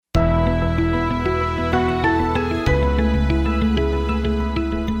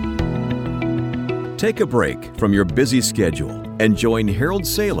Take a break from your busy schedule and join Harold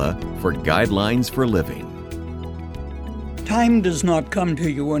Sala for Guidelines for Living. Time does not come to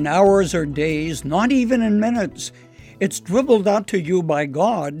you in hours or days, not even in minutes. It's dribbled out to you by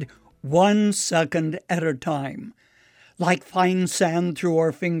God 1 second at a time. Like fine sand through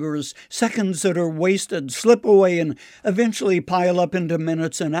our fingers, seconds that are wasted slip away and eventually pile up into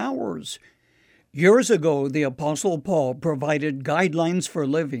minutes and hours. Years ago, the Apostle Paul provided guidelines for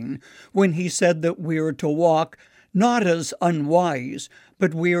living when he said that we are to walk not as unwise,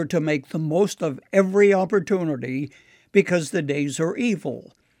 but we are to make the most of every opportunity because the days are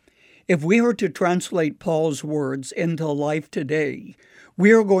evil. If we are to translate Paul's words into life today,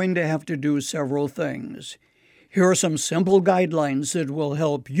 we are going to have to do several things. Here are some simple guidelines that will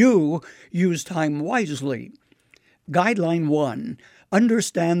help you use time wisely. Guideline 1.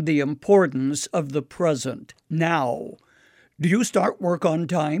 Understand the importance of the present, now. Do you start work on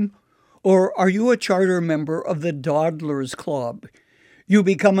time? Or are you a charter member of the Dawdlers Club? You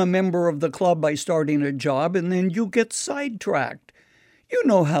become a member of the club by starting a job and then you get sidetracked. You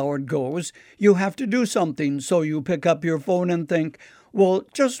know how it goes. You have to do something, so you pick up your phone and think, well,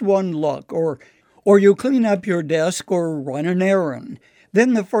 just one look, or you clean up your desk or run an errand.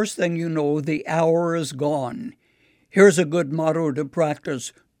 Then the first thing you know, the hour is gone. Here's a good motto to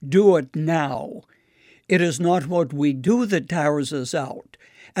practice: do it now. It is not what we do that tires us out,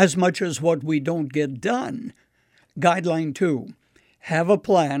 as much as what we don't get done. Guideline 2. Have a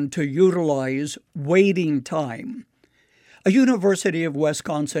plan to utilize waiting time. A University of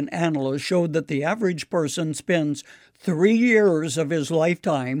Wisconsin analyst showed that the average person spends 3 years of his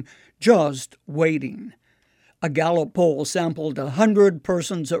lifetime just waiting. A Gallup poll sampled 100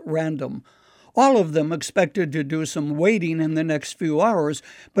 persons at random. All of them expected to do some waiting in the next few hours,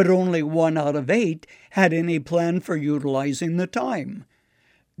 but only 1 out of 8 had any plan for utilizing the time.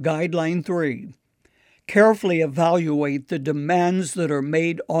 Guideline 3. Carefully evaluate the demands that are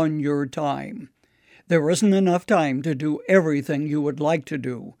made on your time. There isn't enough time to do everything you would like to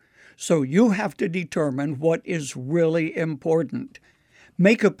do, so you have to determine what is really important.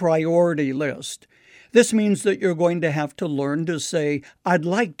 Make a priority list. This means that you're going to have to learn to say, I'd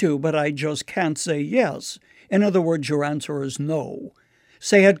like to, but I just can't say yes. In other words, your answer is no.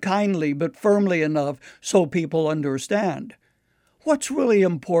 Say it kindly but firmly enough so people understand. What's really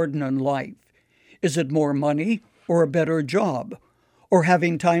important in life? Is it more money or a better job? Or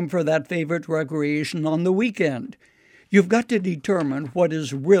having time for that favorite recreation on the weekend? You've got to determine what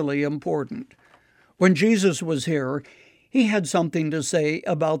is really important. When Jesus was here, he had something to say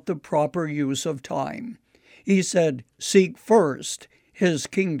about the proper use of time. He said, seek first his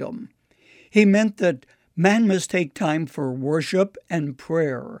kingdom. He meant that man must take time for worship and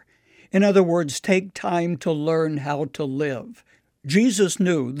prayer. In other words, take time to learn how to live. Jesus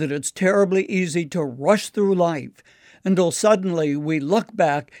knew that it's terribly easy to rush through life until suddenly we look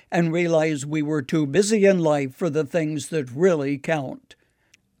back and realize we were too busy in life for the things that really count.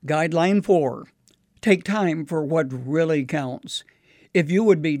 Guideline 4. Take time for what really counts. If you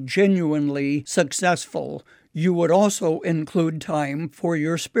would be genuinely successful, you would also include time for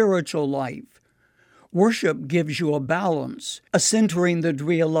your spiritual life. Worship gives you a balance, a centering that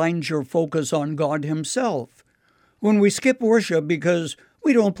realigns your focus on God Himself. When we skip worship because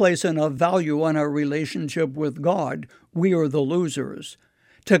we don't place enough value on our relationship with God, we are the losers.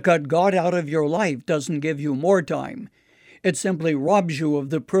 To cut God out of your life doesn't give you more time. It simply robs you of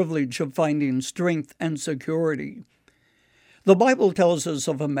the privilege of finding strength and security. The Bible tells us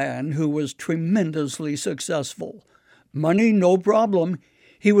of a man who was tremendously successful. Money, no problem.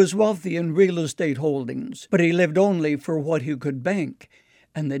 He was wealthy in real estate holdings, but he lived only for what he could bank.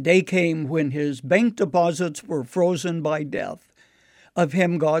 And the day came when his bank deposits were frozen by death. Of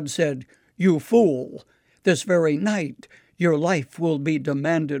him God said, "You fool, this very night your life will be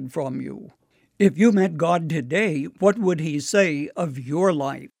demanded from you." If you met God today, what would He say of your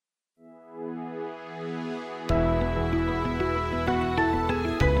life?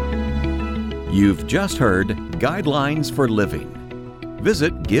 You've just heard Guidelines for Living.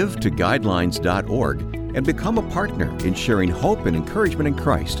 Visit givetoguidelines.org and become a partner in sharing hope and encouragement in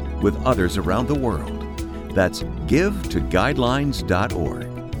Christ with others around the world. That's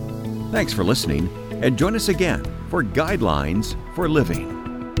givetoguidelines.org. Thanks for listening, and join us again for Guidelines for Living.